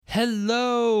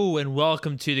Hello and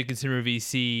welcome to the Consumer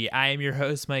VC. I am your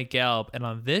host, Mike Gelb, and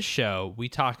on this show, we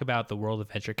talk about the world of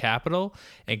venture capital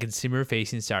and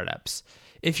consumer-facing startups.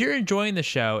 If you're enjoying the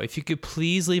show, if you could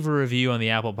please leave a review on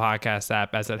the Apple Podcast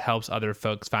app as it helps other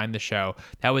folks find the show,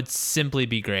 that would simply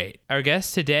be great. Our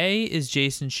guest today is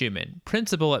Jason Shuman,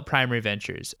 principal at Primary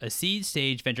Ventures, a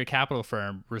seed-stage venture capital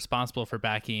firm responsible for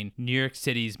backing New York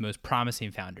City's most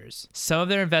promising founders. Some of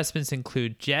their investments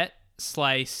include Jet,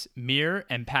 Slice, Mirror,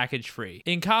 and Package Free.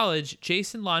 In college,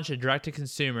 Jason launched a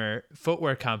direct-to-consumer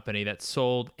footwear company that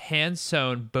sold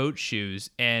hand-sewn boat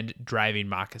shoes and driving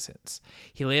moccasins.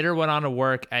 He later went on to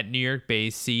work at New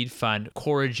York-based seed fund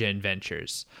Corrigan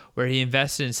Ventures, where he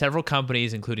invested in several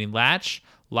companies including Latch,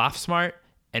 LoftSmart,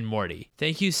 and Morty.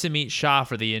 Thank you, Samit Shah,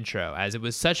 for the intro, as it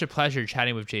was such a pleasure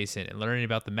chatting with Jason and learning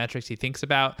about the metrics he thinks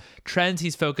about, trends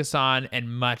he's focused on,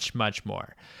 and much, much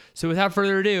more. So without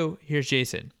further ado, here's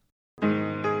Jason.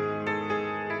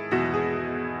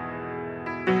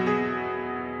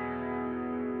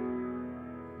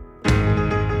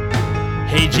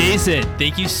 Hey, Jason,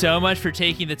 thank you so much for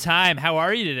taking the time. How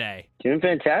are you today? Doing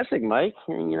fantastic, Mike.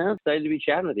 Excited to be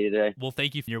chatting with you today. Well,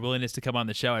 thank you for your willingness to come on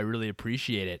the show. I really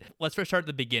appreciate it. Let's first start at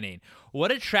the beginning.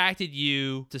 What attracted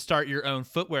you to start your own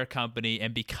footwear company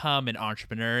and become an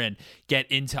entrepreneur and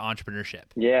get into entrepreneurship?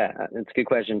 Yeah, that's a good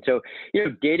question. So,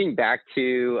 dating back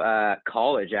to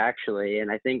college, actually,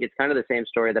 and I think it's kind of the same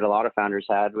story that a lot of founders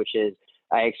had, which is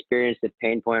I experienced a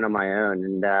pain point on my own.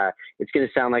 And it's going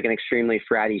to sound like an extremely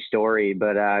fratty story,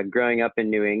 but growing up in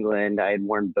New England, I had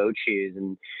worn boat shoes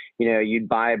and, you'd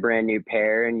buy a brand new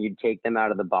pair and you'd take them out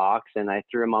of the box. And I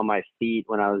threw them on my feet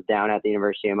when I was down at the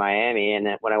University of Miami. And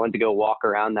when I went to go walk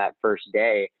around that first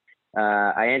day,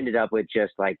 I ended up with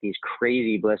just like these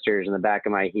crazy blisters in the back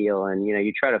of my heel. And,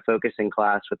 you try to focus in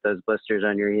class with those blisters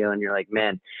on your heel and you're like,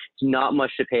 man, it's not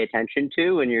much to pay attention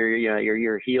to when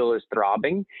your heel is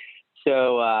throbbing.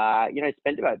 So, I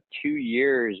spent about 2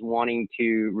 years wanting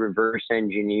to reverse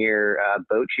engineer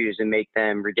boat shoes and make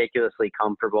them ridiculously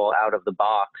comfortable out of the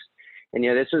box. And,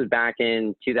 this was back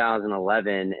in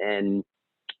 2011. And,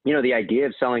 the idea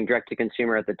of selling direct to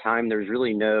consumer at the time, there's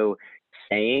really no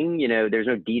saying, there's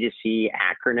no D2C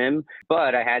acronym,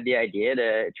 but I had the idea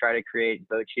to try to create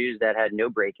boat shoes that had no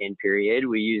break-in period.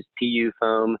 We used PU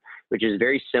foam, which is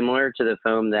very similar to the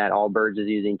foam that Allbirds is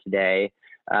using today.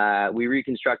 We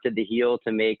reconstructed the heel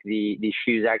to make the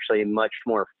shoes actually much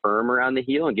more firm around the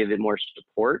heel and give it more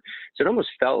support. So it almost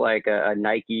felt like a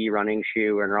Nike running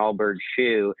shoe or an Allbirds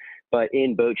shoe, but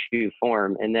in boat shoe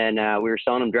form. And then we were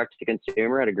selling them direct to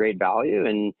consumer at a great value.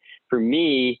 And for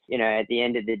me, at the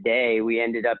end of the day, we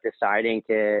ended up deciding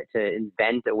to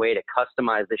invent a way to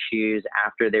customize the shoes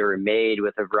after they were made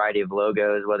with a variety of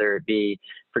logos, whether it be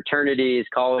fraternities,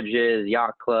 colleges,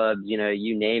 yacht clubs,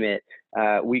 you name it.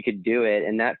 We could do it.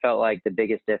 And that felt like the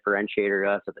biggest differentiator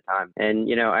to us at the time. And,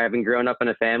 having grown up in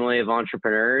a family of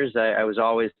entrepreneurs, I was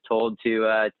always told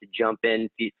to jump in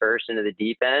feet first into the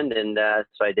deep end. And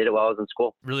so I did it while I was in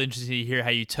school. Really interesting to hear how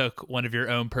you took one of your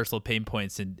own personal pain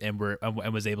points and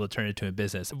was able to turn it into a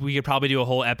business. We could probably do a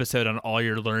whole episode on all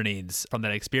your learnings from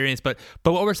that experience. But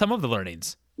what were some of the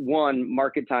learnings? One,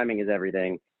 market timing is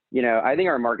everything. I think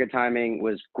our market timing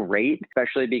was great,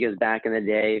 especially because back in the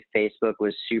day, Facebook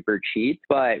was super cheap.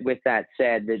 But with that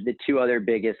said, the two other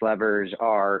biggest levers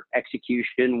are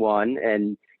execution, one,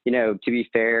 and, to be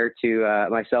fair to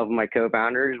myself and my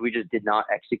co-founders, we just did not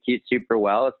execute super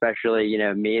well, especially,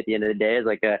 me at the end of the day as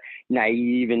like a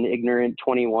naive and ignorant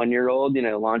 21-year-old,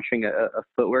 launching a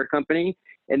footwear company.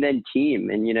 And then team.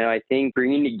 And, I think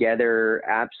bringing together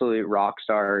absolute rock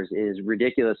stars is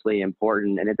ridiculously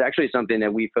important. And it's actually something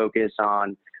that we focus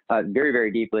on very,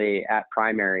 very deeply at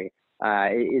Primary,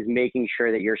 is making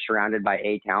sure that you're surrounded by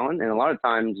A talent. And a lot of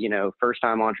times,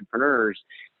 first-time entrepreneurs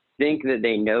think that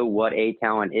they know what A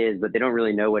talent is, but they don't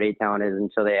really know what A talent is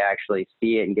until they actually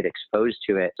see it and get exposed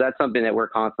to it. So that's something that we're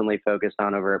constantly focused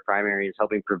on over at Primary, is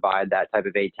helping provide that type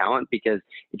of A talent, because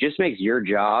it just makes your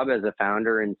job as a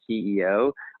founder and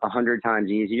CEO 100 times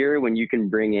easier when you can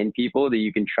bring in people that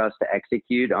you can trust to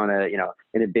execute on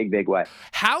in a big way.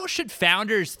 How should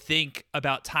founders think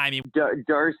about timing?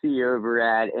 Darcy over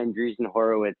at Andreessen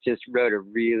Horowitz just wrote a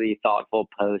really thoughtful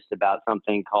post about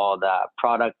something called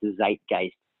product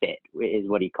zeitgeist fit, is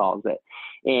what he calls it.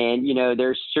 And,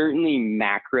 there's certainly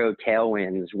macro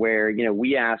tailwinds where,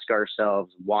 we ask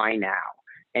ourselves, why now?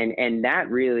 And that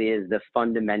really is the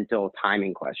fundamental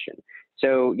timing question.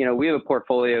 So, we have a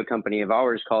portfolio company of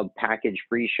ours called Package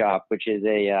Free Shop, which is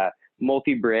a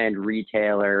multi-brand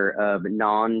retailer of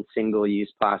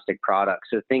non-single-use plastic products.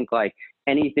 So think like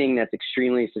anything that's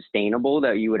extremely sustainable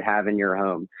that you would have in your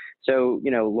home. So,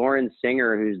 Lauren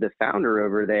Singer, who's the founder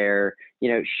over there,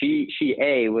 she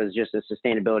was just a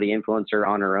sustainability influencer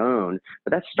on her own,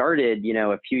 but that started,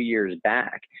 a few years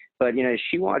back. But,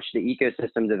 she watched the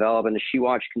ecosystem develop and she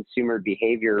watched consumer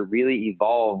behavior really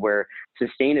evolve where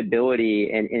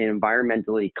sustainability and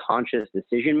environmentally conscious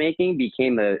decision making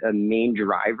became a main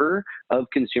driver of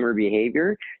consumer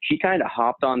behavior. She kind of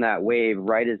hopped on that wave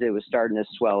right as it was starting to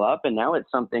swell up. And now it's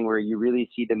something where you really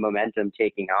see the momentum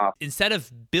taking off. Instead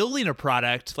of building a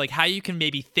product, like how you can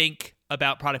maybe think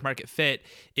about product market fit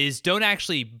is don't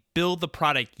actually build the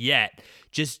product yet.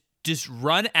 Just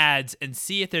run ads and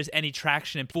see if there's any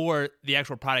traction for the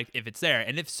actual product if it's there.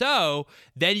 And if so,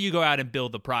 then you go out and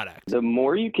build the product. The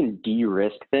more you can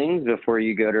de-risk things before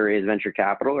you go to raise venture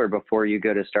capital or before you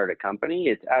go to start a company,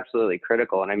 it's absolutely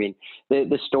critical. And I mean,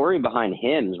 the story behind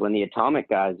Hims, when the Atomic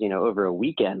guys, over a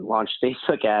weekend launched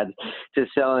Facebook ads to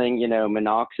selling,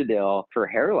 minoxidil for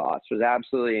hair loss was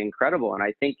absolutely incredible. And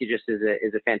I think it just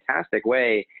is a fantastic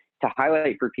way to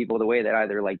highlight for people the way that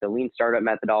either like the lean startup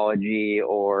methodology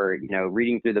or,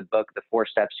 reading through the book, The 4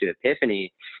 Steps to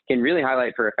Epiphany, can really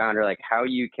highlight for a founder, like how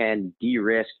you can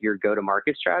de-risk your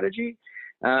go-to-market strategy.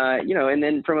 And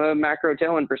then from a macro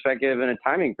tailwind perspective and a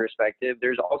timing perspective,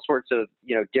 there's all sorts of,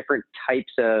 different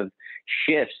types of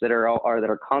shifts that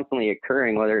are constantly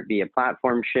occurring, whether it be a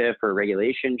platform shift or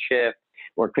regulation shift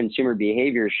or consumer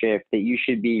behavior shift that you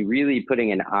should be really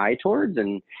putting an eye towards.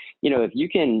 And, if you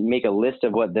can make a list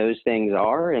of what those things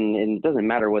are, and it doesn't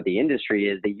matter what the industry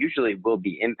is, they usually will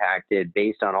be impacted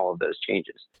based on all of those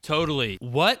changes. Totally.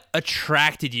 What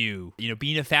attracted you,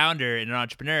 being a founder and an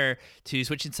entrepreneur, to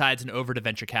switching sides and over to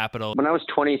venture capital? When I was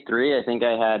 23, I think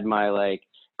I had my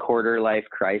quarter life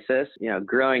crisis.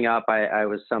 Growing up, I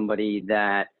was somebody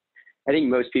that I think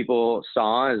most people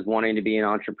saw as wanting to be an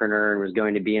entrepreneur and was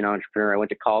going to be an entrepreneur. I went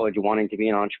to college wanting to be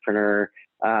an entrepreneur.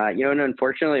 And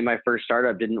unfortunately, my first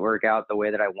startup didn't work out the way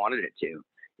that I wanted it to.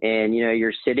 And,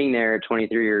 you're sitting there at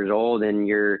 23 years old and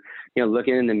you're,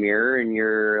 looking in the mirror and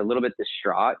you're a little bit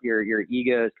distraught. Your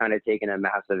ego is kind of taking a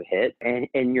massive hit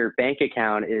and your bank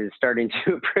account is starting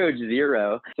to approach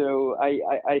zero. So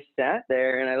I sat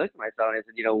there and I looked at myself and I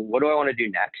said, what do I want to do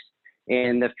next?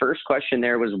 And the first question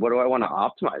there was, what do I want to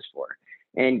optimize for?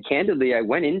 And candidly, I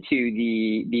went into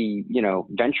the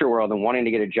venture world and wanting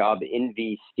to get a job in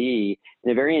VC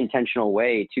in a very intentional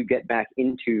way to get back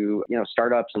into,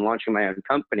 startups and launching my own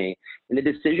company. And the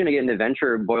decision to get into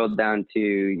venture boiled down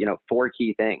to, 4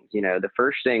 key things. The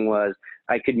first thing was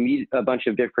I could meet a bunch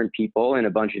of different people in a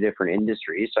bunch of different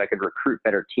industries so I could recruit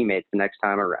better teammates the next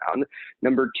time around.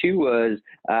 Number 2 was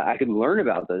I could learn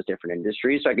about those different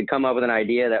industries so I could come up with an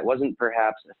idea that wasn't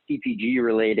perhaps a CPG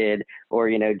related or,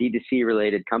 D2C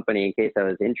related company in case that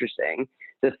was interesting.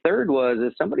 The third was,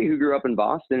 as somebody who grew up in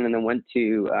Boston and then went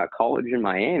to college in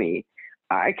Miami,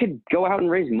 I could go out and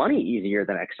raise money easier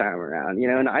the next time around,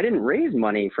 and I didn't raise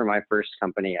money for my first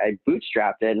company. I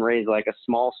bootstrapped it and raised a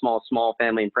small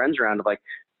family and friends round of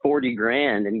 40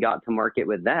 grand and got to market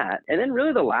with that. And then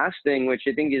really the last thing, which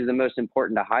I think is the most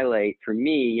important to highlight for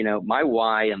me, my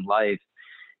why in life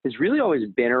has really always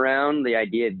been around the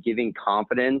idea of giving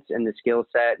confidence and the skill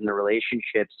set and the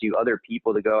relationships to other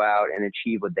people to go out and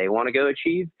achieve what they want to go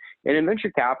achieve. And in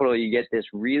venture capital, you get this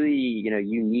really,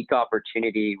 unique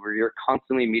opportunity where you're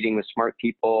constantly meeting with smart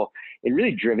people and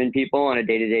really driven people on a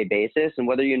day-to-day basis. And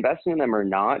whether you invest in them or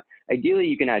not, ideally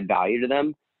you can add value to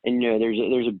them. And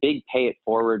there's a big pay it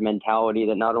forward mentality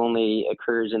that not only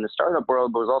occurs in the startup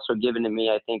world, but was also given to me,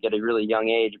 I think, at a really young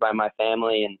age by my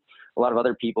family and a lot of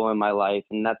other people in my life.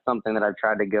 And that's something that I've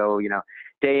tried to go,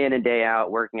 day in and day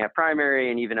out, working at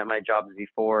Primary and even at my jobs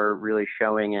before, really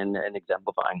showing and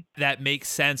exemplifying. That makes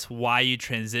sense why you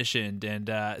transitioned.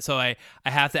 And so I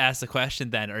have to ask the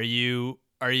question then, are you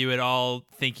at all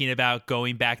thinking about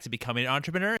going back to becoming an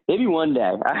entrepreneur? Maybe one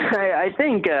day. I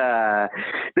think the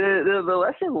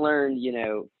lesson learned,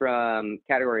 from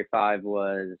Category 5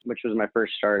 which was my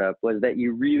first startup, was that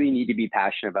you really need to be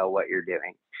passionate about what you're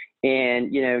doing.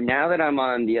 And, now that I'm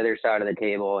on the other side of the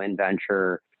table in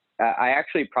venture, I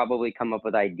actually probably come up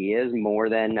with ideas more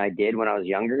than I did when I was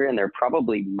younger, and they're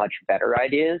probably much better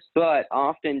ideas, but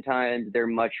oftentimes they're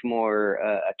much more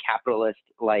a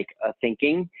capitalist-like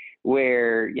thinking,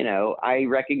 where, I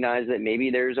recognize that maybe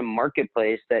there's a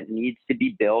marketplace that needs to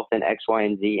be built in X, Y,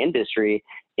 and Z industry.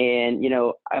 And,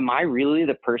 am I really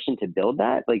the person to build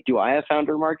that? Like, do I have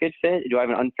founder market fit? Do I have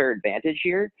an unfair advantage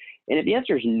here? And if the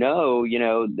answer is no,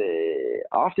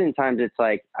 oftentimes it's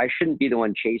like, I shouldn't be the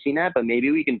one chasing that, but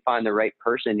maybe we can find the right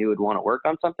person who would want to work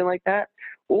on something like that.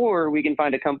 Or we can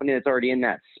find a company that's already in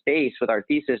that space with our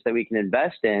thesis that we can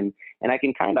invest in. And I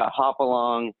can kind of hop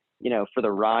along, for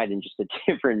the ride in just a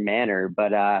different manner.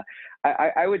 But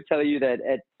I would tell you that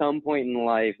at some point in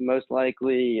life, most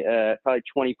likely probably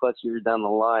 20 plus years down the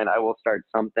line, I will start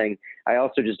something. I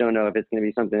also just don't know if it's going to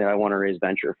be something that I want to raise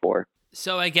venture for.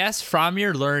 So I guess from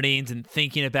your learnings and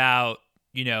thinking about,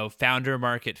 founder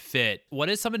market fit, what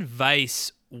is some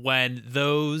advice when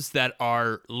those that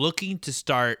are looking to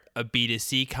start a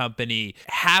B2C company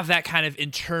have that kind of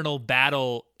internal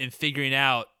battle in figuring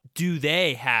out, do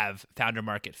they have founder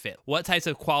market fit? What types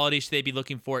of qualities should they be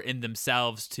looking for in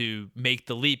themselves to make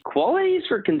the leap? Qualities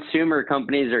for consumer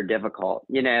companies are difficult.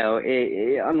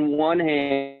 On one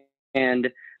hand,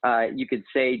 you could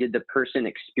say, did the person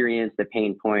experience the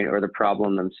pain point or the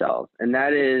problem themselves? And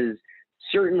that is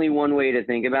certainly one way to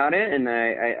think about it. And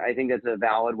I think that's a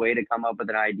valid way to come up with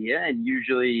an idea. And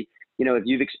usually, if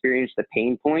you've experienced the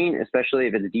pain point, especially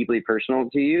if it's deeply personal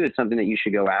to you, it's something that you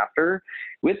should go after.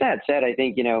 With that said, I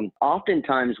think,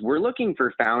 oftentimes we're looking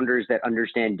for founders that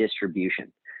understand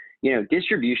distribution.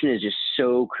 Distribution is just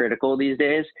so critical these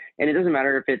days. And it doesn't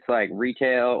matter if it's like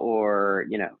retail or,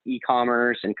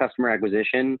 e-commerce and customer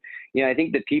acquisition. I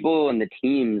think the people and the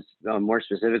teams, more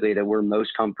specifically, that we're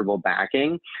most comfortable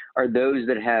backing are those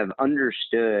that have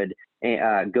understood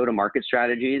go-to-market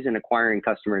strategies and acquiring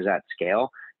customers at scale.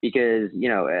 Because,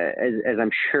 as I'm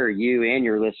sure you and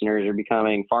your listeners are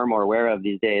becoming far more aware of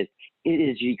these days, it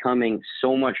is becoming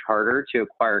so much harder to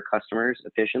acquire customers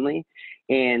efficiently.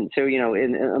 And so,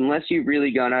 unless you've really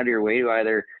gone out of your way to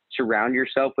either surround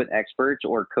yourself with experts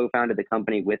or co-founded the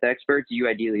company with experts, you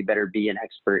ideally better be an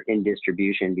expert in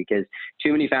distribution, because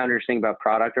too many founders think about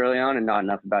product early on and not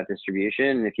enough about distribution.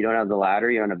 And if you don't have the latter,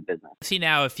 you don't have business. I see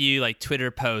now a few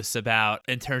Twitter posts about,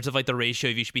 in terms of the ratio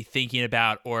you should be thinking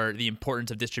about or the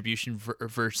importance of distribution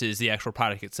versus the actual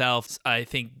product itself. I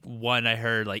think one I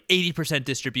heard 80%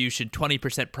 distribution,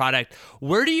 20% product.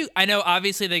 I know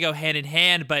obviously they go hand in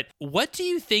hand, but what do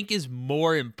you think is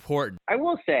more important? I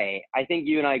will say, I think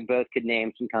you and I both could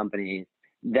name some companies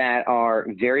that are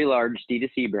very large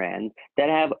D2C brands that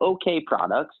have okay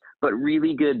products, but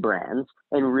really good brands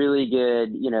and really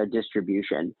good,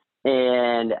 distribution.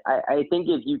 And I think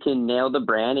if you can nail the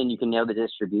brand and you can nail the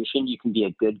distribution, you can be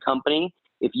a good company.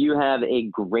 If you have a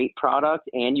great product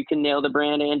and you can nail the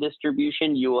brand and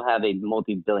distribution, you will have a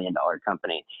multi-billion-dollar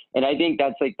company. And I think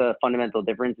that's the fundamental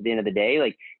difference at the end of the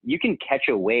day. You can catch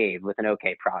a wave with an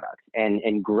okay product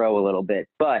and grow a little bit.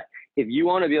 But if you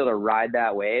want to be able to ride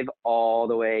that wave all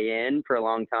the way in for a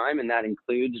long time, and that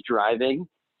includes driving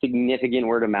significant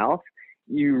word of mouth,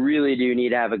 you really do need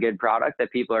to have a good product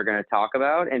that people are going to talk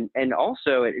about. And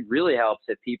also it really helps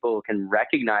if people can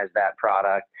recognize that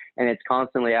product and it's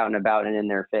constantly out and about and in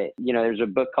their face. There's a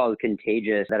book called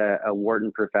Contagious that a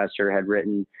Wharton professor had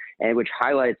written, and which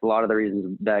highlights a lot of the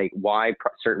reasons why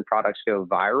certain products go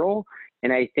viral.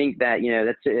 And I think that,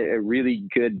 that's a really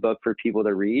good book for people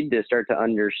to read to start to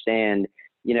understand,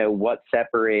 what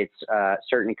separates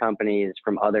certain companies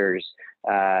from others.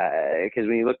 Because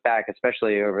when you look back,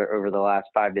 especially over the last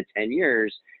 5 to 10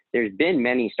 years, there's been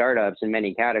many startups in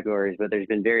many categories, but there's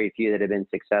been very few that have been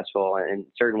successful, and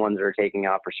certain ones are taking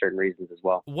off for certain reasons as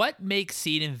well. What makes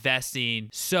seed investing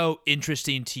so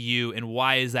interesting to you, and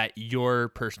why is that your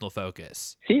personal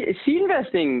focus? Seed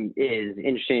investing is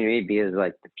interesting to me because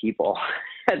the people.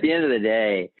 At the end of the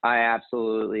day, I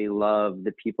absolutely love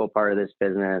the people part of this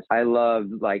business. I love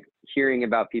hearing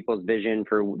about people's vision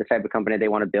for the type of company they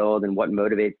want to build and what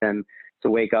motivates them to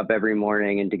wake up every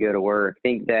morning and to go to work. I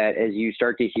think that as you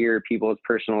start to hear people's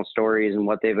personal stories and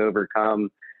what they've overcome,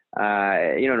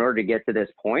 in order to get to this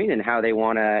point and how they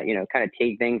want to, kind of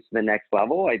take things to the next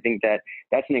level, I think that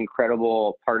that's an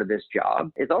incredible part of this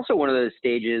job. It's also one of those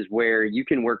stages where you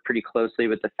can work pretty closely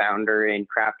with the founder in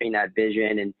crafting that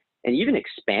vision and even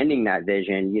expanding that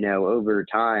vision, over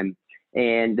time.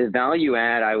 And the value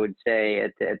add, I would say,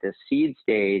 at the seed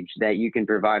stage that you can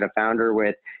provide a founder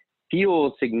with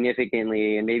feels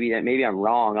significantly, and maybe I'm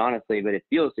wrong, honestly, but it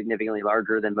feels significantly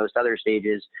larger than most other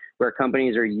stages where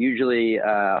companies are usually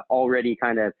already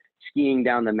kind of skiing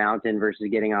down the mountain versus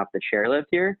getting off the chairlift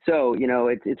here. So,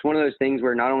 it's one of those things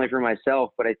where not only for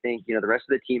myself, but I think, the rest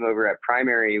of the team over at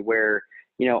Primary, where,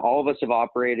 all of us have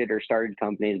operated or started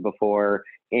companies before,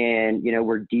 And,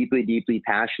 we're deeply, deeply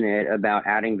passionate about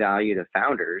adding value to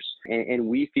founders. And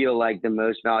we feel like the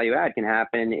most value add can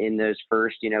happen in those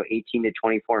first, 18 to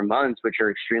 24 months, which are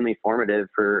extremely formative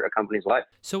for a company's life.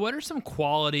 So what are some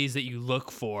qualities that you look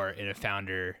for in a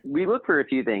founder? We look for a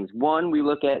few things. One, we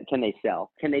look at, can they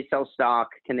sell? Can they sell stock?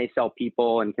 Can they sell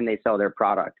people? And can they sell their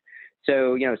product?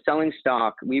 So, selling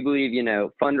stock, we believe,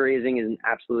 fundraising is an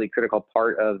absolutely critical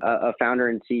part of a founder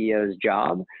and CEO's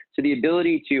job. So the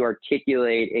ability to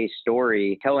articulate a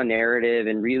story, tell a narrative,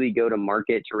 and really go to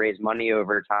market to raise money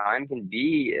over time can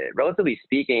be, relatively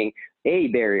speaking, a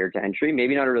barrier to entry,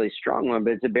 maybe not a really strong one,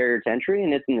 but it's a barrier to entry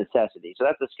and it's a necessity. So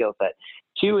that's a skill set.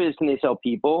 Two is, can they sell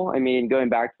people? I mean, going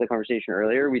back to the conversation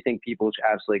earlier, we think people is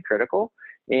absolutely critical.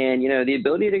 And, the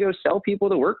ability to go sell people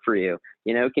to work for you,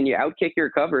 can you outkick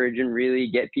your coverage and really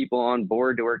get people on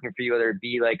board to working for you, whether it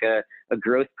be like a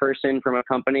growth person from a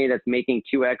company that's making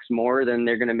 2x more than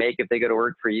they're going to make if they go to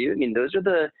work for you. I mean, those are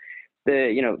the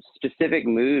specific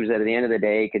moves that at the end of the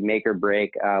day could make or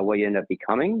break what you end up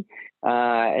becoming.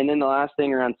 And then the last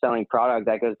thing around selling product,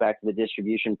 that goes back to the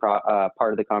distribution part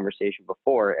of the conversation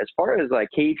before. As far as like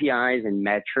KPIs and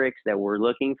metrics that we're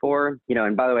looking for,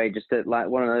 and by the way,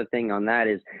 one other thing on that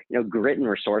is, grit and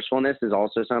resourcefulness is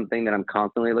also something that I'm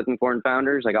constantly looking for in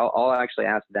founders. Like I'll actually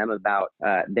ask them about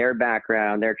their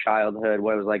background, their childhood,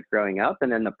 what it was like growing up,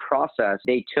 and then the process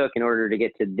they took in order to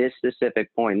get to this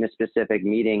specific point, this specific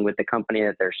meeting with the company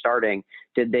that they're starting.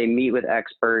 Did they meet with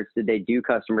experts? Did they do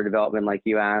customer development like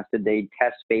you asked? Did they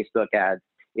test Facebook ads?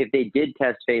 If they did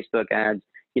test Facebook ads,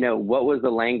 what was the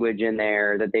language in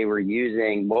there that they were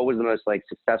using? What was the most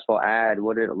successful ad?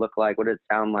 What did it look like? What did it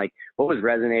sound like? What was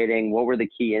resonating? What were the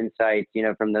key insights,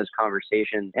 from those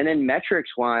conversations? And then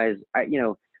metrics wise,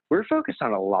 we're focused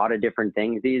on a lot of different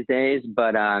things these days,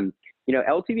 but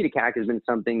LTV to CAC has been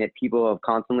something that people have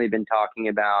constantly been talking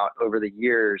about over the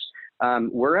years.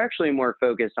 We're actually more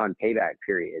focused on payback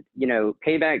period.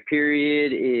 Payback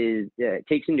period is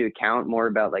takes into account more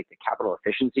about the capital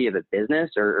efficiency of a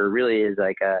business, or really is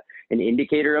an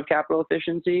indicator of capital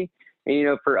efficiency.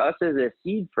 And, for us as a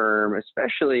seed firm,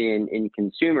 especially in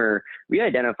consumer, we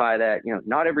identify that,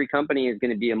 not every company is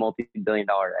going to be a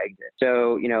multi-billion-dollar exit.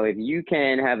 So, if you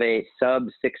can have a sub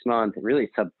 6 month, really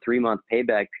sub 3 month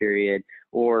payback period,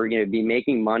 or, be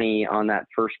making money on that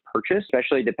first purchase,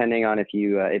 especially depending on if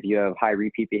you have high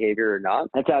repeat behavior or not,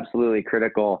 that's absolutely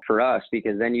critical for us,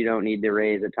 because then you don't need to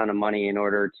raise a ton of money in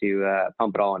order to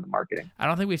pump it all into marketing. I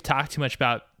don't think we've talked too much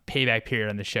about payback period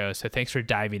on the show, so thanks for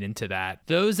diving into that.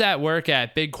 Those that work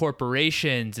at big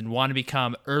corporations and want to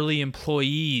become early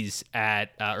employees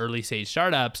at early stage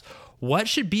startups, what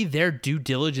should be their due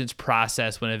diligence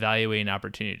process when evaluating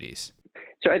opportunities?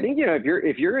 So I think,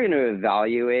 if you're going to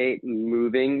evaluate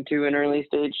moving to an early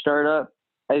stage startup,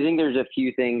 I think there's a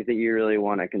few things that you really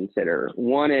want to consider.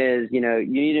 One is, you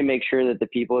need to make sure that the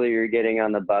people that you're getting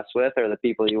on the bus with are the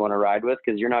people you want to ride with,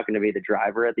 because you're not going to be the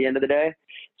driver at the end of the day.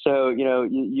 So,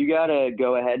 you got to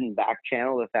go ahead and back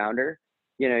channel the founder.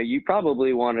 You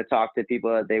probably want to talk to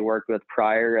people that they worked with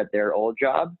prior at their old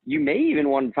job. You may even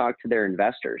want to talk to their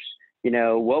investors.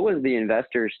 What was the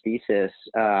investor's thesis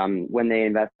when they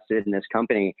invested in this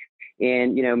company?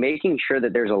 And, making sure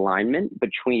that there's alignment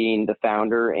between the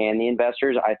founder and the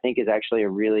investors, I think is actually a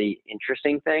really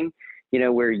interesting thing,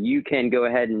 where you can go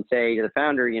ahead and say to the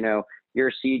founder, you're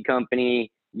a seed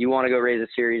company, you want to go raise a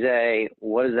Series A.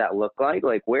 What does that look like?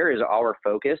 Where is our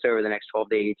focus over the next 12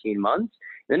 to 18 months?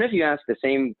 Then if you ask the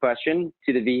same question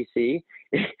to the VC,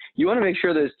 you want to make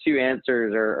sure those two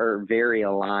answers are very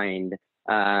aligned.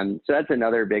 So that's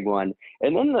another big one.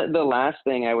 And then the last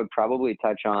thing I would probably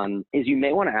touch on is you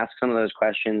may want to ask some of those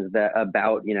questions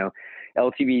about,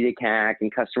 LTV to CAC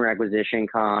and customer acquisition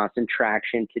costs and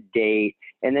traction to date,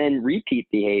 and then repeat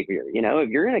behavior. If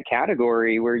you're in a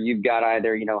category where you've got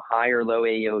either, high or low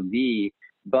AOV,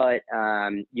 but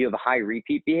you have a high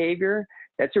repeat behavior,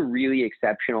 that's a really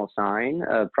exceptional sign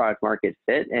of product market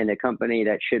fit and a company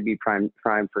that should be primed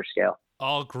for scale.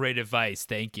 All great advice.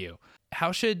 Thank you.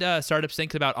 How should startups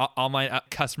think about online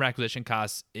customer acquisition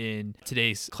costs in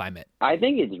today's climate? I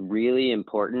think it's really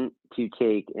important to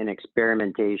take an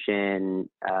experimentation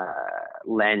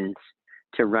lens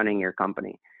to running your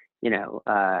company.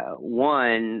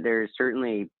 One, there's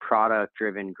certainly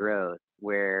product-driven growth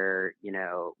where,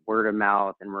 word of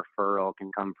mouth and referral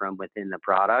can come from within the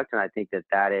product. And I think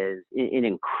that is an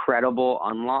incredible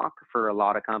unlock for a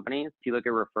lot of companies. If you look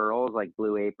at referrals, like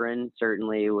Blue Apron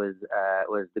certainly was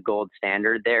the gold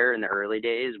standard there in the early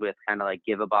days with kind of like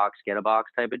give a box, get a box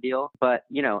type of deal. But,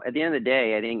 at the end of the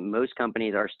day, I think most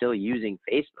companies are still using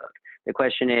Facebook. The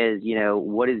question is,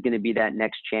 what is going to be that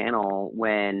next channel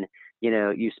when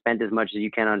you spent as much as you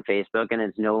can on Facebook and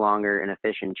it's no longer an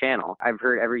efficient channel. I've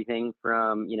heard everything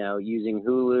from, using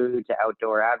Hulu to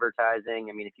outdoor advertising.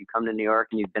 I mean, if you come to New York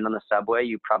and you've been on the subway,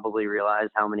 you probably realize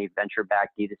how many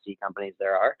venture-backed D2C companies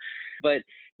there are. But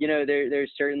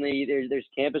there's certainly there's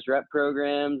campus rep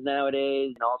programs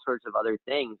nowadays and all sorts of other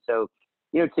things. So,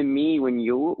 to me, when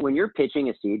you're pitching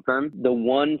a seed firm, the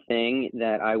one thing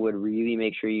that I would really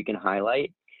make sure you can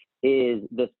highlight is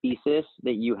the thesis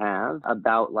that you have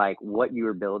about like what you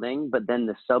are building, but then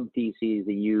the sub theses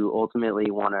that you ultimately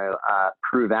want to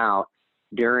prove out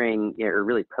during or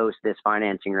really post this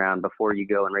financing round before you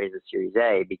go and raise a Series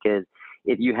A. Because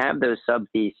if you have those sub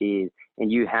theses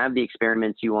and you have the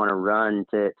experiments you want to run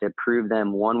to prove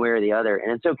them one way or the other,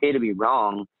 and it's okay to be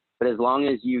wrong, but as long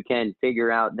as you can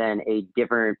figure out then a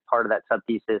different part of that sub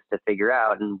thesis to figure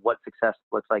out and what success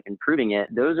looks like in proving it,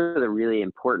 those are the really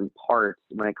important parts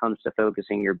when it comes to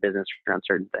focusing your business around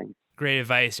certain things. Great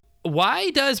advice. Why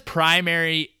does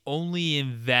Primary only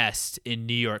invest in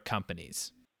New York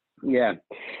companies? Yeah.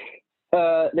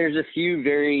 There's a few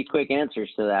very quick answers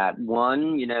to that.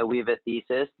 One, we have a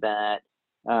thesis that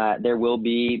there will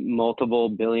be multiple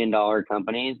billion-dollar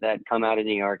companies that come out of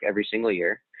New York every single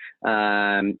year.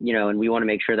 And we want to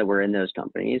make sure that we're in those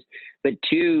companies. But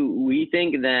two, we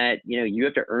think that, you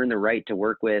have to earn the right to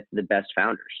work with the best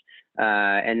founders.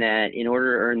 And that in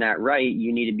order to earn that right,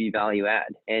 you need to be value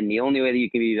add. And the only way that you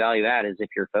can be value add is if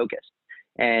you're focused.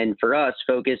 And for us,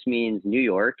 focus means New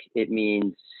York. It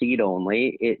means seed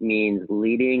only. It means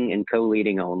leading and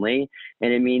co-leading only.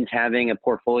 And it means having a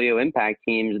portfolio impact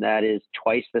team that is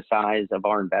twice the size of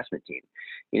our investment team.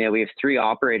 We have 3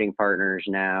 operating partners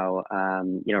now,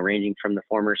 ranging from the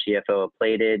former CFO of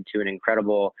Plated to an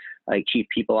incredible chief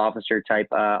people officer type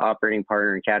operating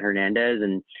partner, Kat Hernandez.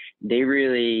 And they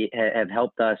really have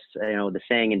helped us, the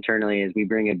saying internally is we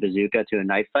bring a bazooka to a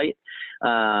knife fight,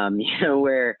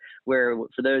 where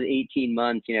for those 18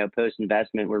 months,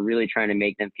 post-investment, we're really trying to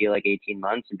make them feel like 18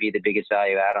 months and be the biggest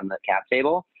value add on the cap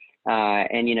table.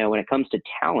 And when it comes to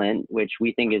talent, which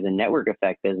we think is a network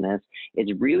effect business,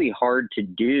 it's really hard to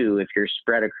do if you're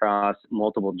spread across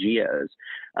multiple geos.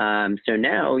 So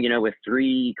now, with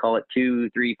 2,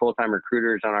 3 full-time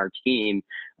recruiters on our team,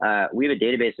 we have a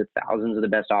database of thousands of the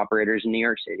best operators in New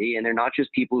York City. And they're not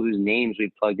just people whose names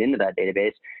we've plugged into that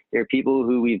database. They're people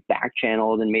who we've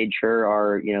back-channeled and made sure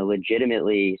are,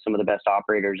 legitimately some of the best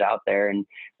operators out there. And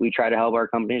we try to help our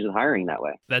companies with hiring that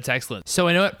way. That's excellent. So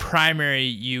I know at Primary,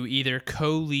 you either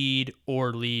co-lead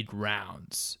or lead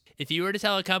rounds. If you were to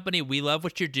tell a company, we love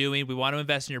what you're doing, we want to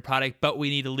invest in your product, but we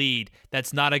need a lead,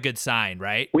 that's not a good sign,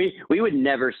 right? We would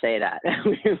never say that.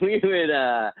 we would,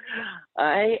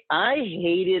 I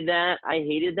hated that. I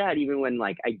hated that even when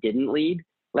I didn't lead.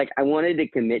 I wanted to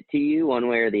commit to you one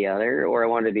way or the other, or I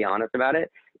wanted to be honest about it.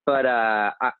 But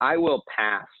I will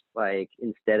pass,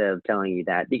 instead of telling you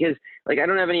that, because I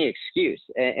don't have any excuse.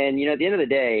 And at the end of the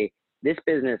day, this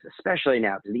business, especially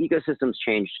now, because the ecosystem's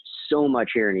changed so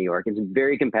much here in New York, it's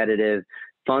very competitive.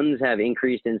 Funds have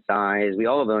increased in size. We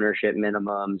all have ownership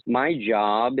minimums. My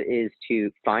job is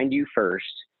to find you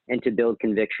first and to build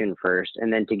conviction first,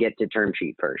 and then to get to term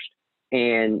sheet first.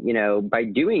 And, by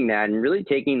doing that and really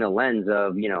taking the lens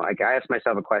of, I ask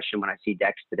myself a question when I see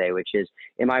decks today, which is,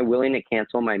 am I willing to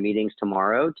cancel my meetings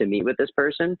tomorrow to meet with this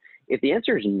person? If the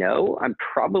answer is no, I'm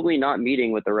probably not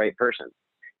meeting with the right person.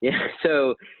 Yeah.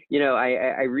 So,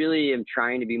 I really am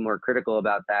trying to be more critical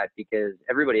about that because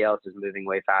everybody else is moving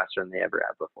way faster than they ever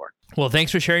have before. Well,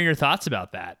 thanks for sharing your thoughts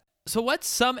about that. So what's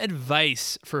some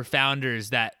advice for founders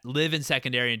that live in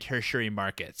secondary and tertiary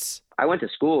markets? I went to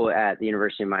school at the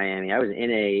University of Miami. I was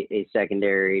in a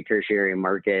secondary, tertiary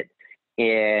market.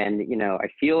 And, I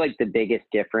feel like the biggest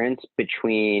difference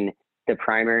between the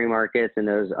primary markets and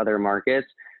those other markets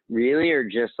really are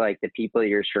just the people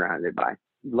you're surrounded by.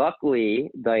 Luckily,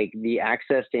 the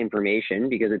access to information,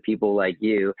 because of people like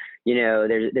you,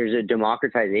 there's a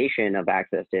democratization of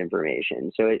access to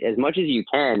information. So as much as you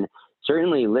can,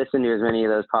 certainly listen to as many of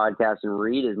those podcasts and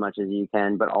read as much as you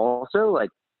can, but also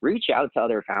reach out to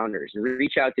other founders,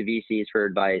 reach out to VCs for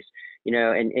advice,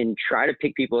 and try to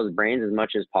pick people's brains as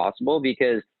much as possible,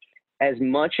 because as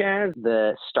much as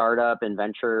the startup and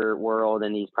venture world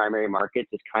in these primary markets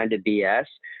is kind of BS,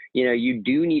 you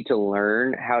do need to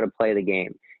learn how to play the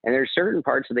game. And there's certain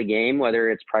parts of the game, whether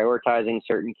it's prioritizing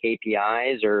certain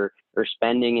KPIs or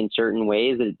spending in certain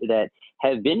ways that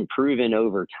have been proven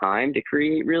over time to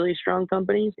create really strong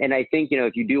companies. And I think,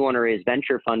 if you do want to raise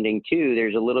venture funding too,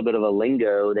 there's a little bit of a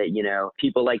lingo that,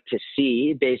 people like to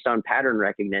see based on pattern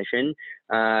recognition.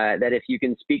 that if you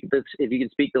can speak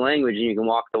the language and you can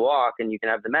walk the walk and you can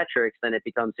have the metrics, then it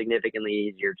becomes significantly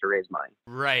easier to raise money.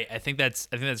 Right. I think that's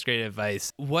great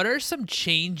advice. What are some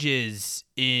changes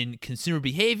in consumer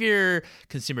behavior,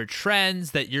 consumer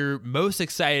trends that you're most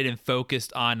excited and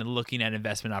focused on and looking at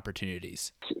investment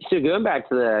opportunities? So going back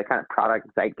to the kind of product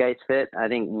zeitgeist fit, I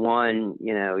think one,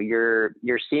 you're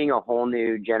seeing a whole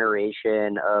new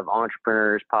generation of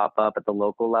entrepreneurs pop up at the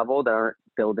local level that aren't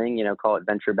building, call it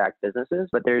venture-backed businesses.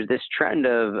 But there's this trend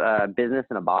of business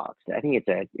in a box. I think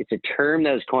it's a term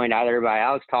that was coined either by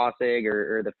Alex Tossig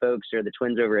or the folks or the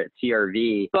twins over at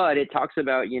CRV. But it talks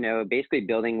about, basically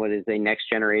building what is a next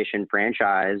generation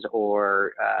franchise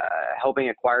or helping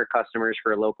acquire customers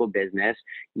for a local business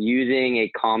using a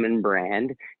common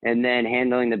brand and then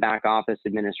handling the back office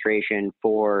administration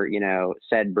for,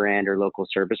 said brand or local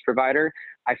service provider.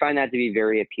 I find that to be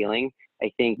very appealing.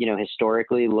 I think,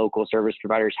 historically, local service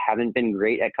providers haven't been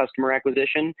great at customer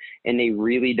acquisition, and they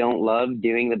really don't love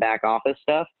doing the back office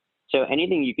stuff. So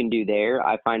anything you can do there,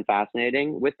 I find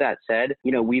fascinating. With that said,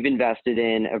 we've invested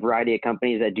in a variety of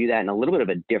companies that do that in a little bit of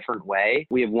a different way.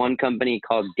 We have one company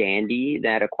called Dandy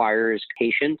that acquires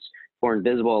patients for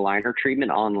invisible aligner treatment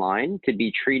online to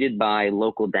be treated by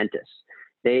local dentists.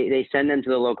 They send them to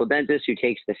the local dentist who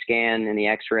takes the scan and the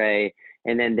x-ray,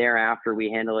 and then thereafter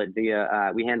we handle it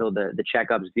we handle the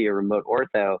checkups via remote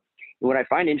ortho. And what I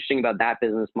find interesting about that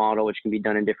business model, which can be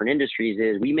done in different industries,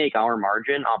 is we make our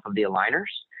margin off of the aligners.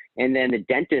 And then the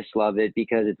dentists love it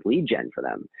because it's lead gen for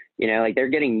them. They're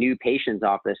getting new patients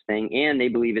off this thing, and they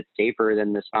believe it's safer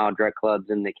than the Smile Direct Clubs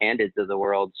and the Candids of the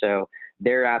world. So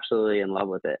they're absolutely in love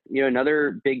with it.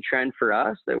 Another big trend for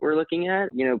us that we're looking at,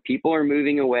 people are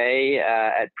moving away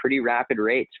at pretty rapid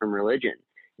rates from religion.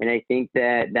 And I think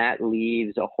that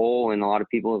leaves a hole in a lot of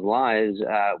people's lives,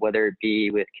 whether it be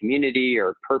with community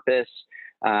or purpose.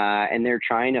 And they're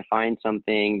trying to find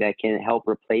something that can help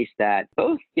replace that,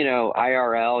 both,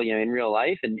 IRL, in real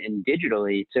life and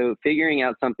digitally. So figuring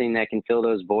out something that can fill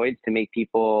those voids to make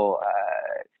people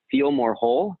feel more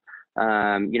whole,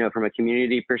 from a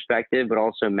community perspective, but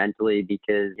also mentally,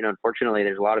 because, unfortunately,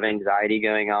 there's a lot of anxiety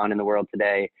going on in the world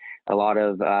today, a lot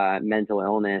of mental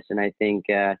illness. And I think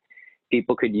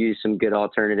people could use some good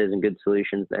alternatives and good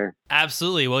solutions there.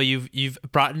 Absolutely. Well, you've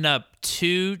brought up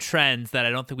two trends that I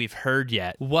don't think we've heard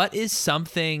yet. What is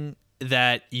something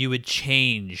that you would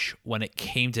change when it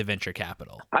came to venture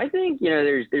capital? I think,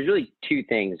 there's really two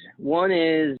things. One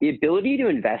is the ability to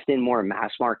invest in more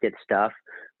mass market stuff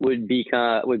would be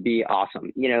awesome.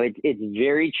 It's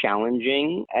very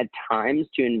challenging at times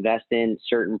to invest in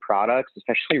certain products,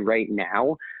 especially right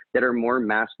now, that are more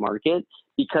mass market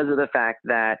because of the fact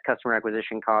that customer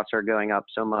acquisition costs are going up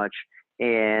so much,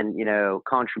 and,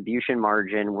 contribution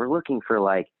margin, we're looking for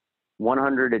like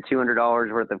 $100 to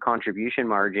 $200 worth of contribution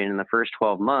margin in the first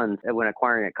 12 months when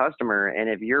acquiring a customer. And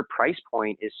if your price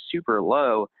point is super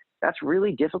low, that's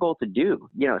really difficult to do,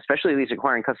 especially at least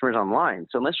acquiring customers online.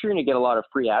 So unless you're going to get a lot of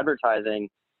free advertising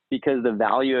because the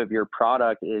value of your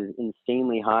product is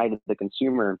insanely high to the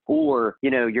consumer, or,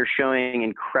 you're showing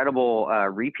incredible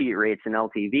repeat rates in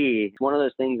LTV, it's one of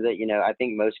those things that, I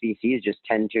think most VCs just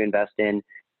tend to invest in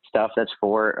stuff that's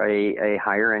for a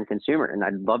higher end consumer. And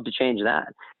I'd love to change that.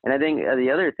 And I think the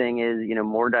other thing is,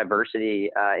 more diversity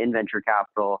in venture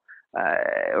capital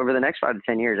over the next 5 to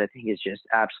 10 years, I think is just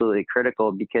absolutely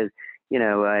critical because,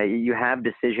 you have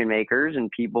decision makers and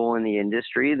people in the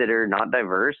industry that are not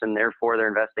diverse, and therefore they're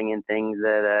investing in things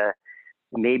that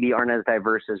maybe aren't as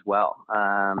diverse as well.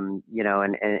 And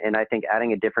I think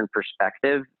adding a different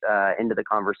perspective into the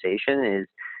conversation is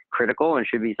critical and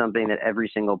should be something that every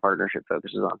single partnership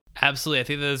focuses on. Absolutely. I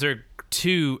think those are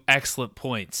two excellent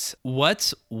points.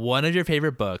 What's one of your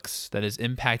favorite books that has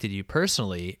impacted you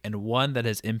personally and one that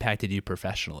has impacted you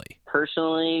professionally?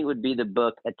 Personally would be the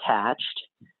book Attached,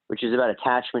 which is about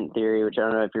attachment theory, which I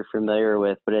don't know if you're familiar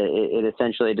with, but it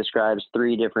essentially describes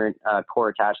 3 different core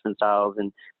attachment styles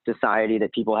in society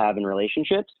that people have in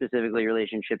relationships, specifically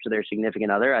relationships with their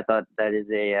significant other. I thought that is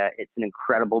it's an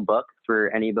incredible book for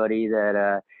anybody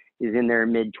that is in their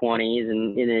mid-20s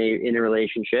and in a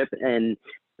relationship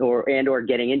or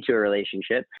getting into a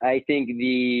relationship. I think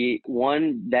the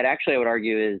one that actually I would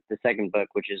argue is the second book,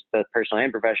 which is both personal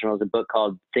and professional, is a book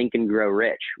called Think and Grow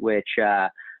Rich, which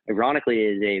ironically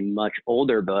is a much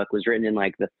older book, was written in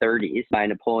like the 30s by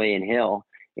Napoleon Hill.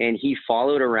 And he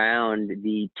followed around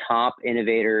the top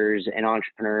innovators and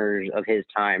entrepreneurs of his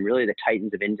time, really the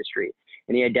titans of industry.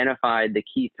 And he identified the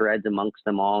key threads amongst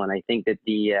them all. And I think that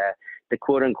the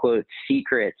quote unquote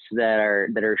secrets that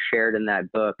are shared in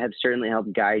that book have certainly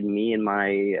helped guide me in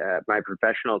my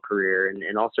professional career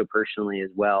and also personally as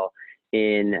well.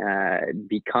 in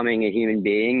becoming a human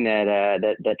being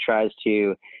that tries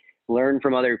to learn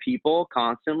from other people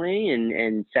constantly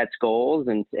and sets goals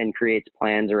and creates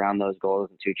plans around those goals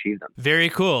and to achieve them. Very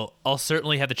cool. I'll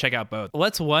certainly have to check out both.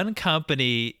 What's one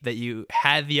company that you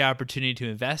had the opportunity to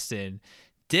invest in,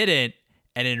 didn't,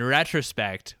 and in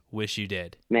retrospect, wish you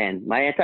did? Man, my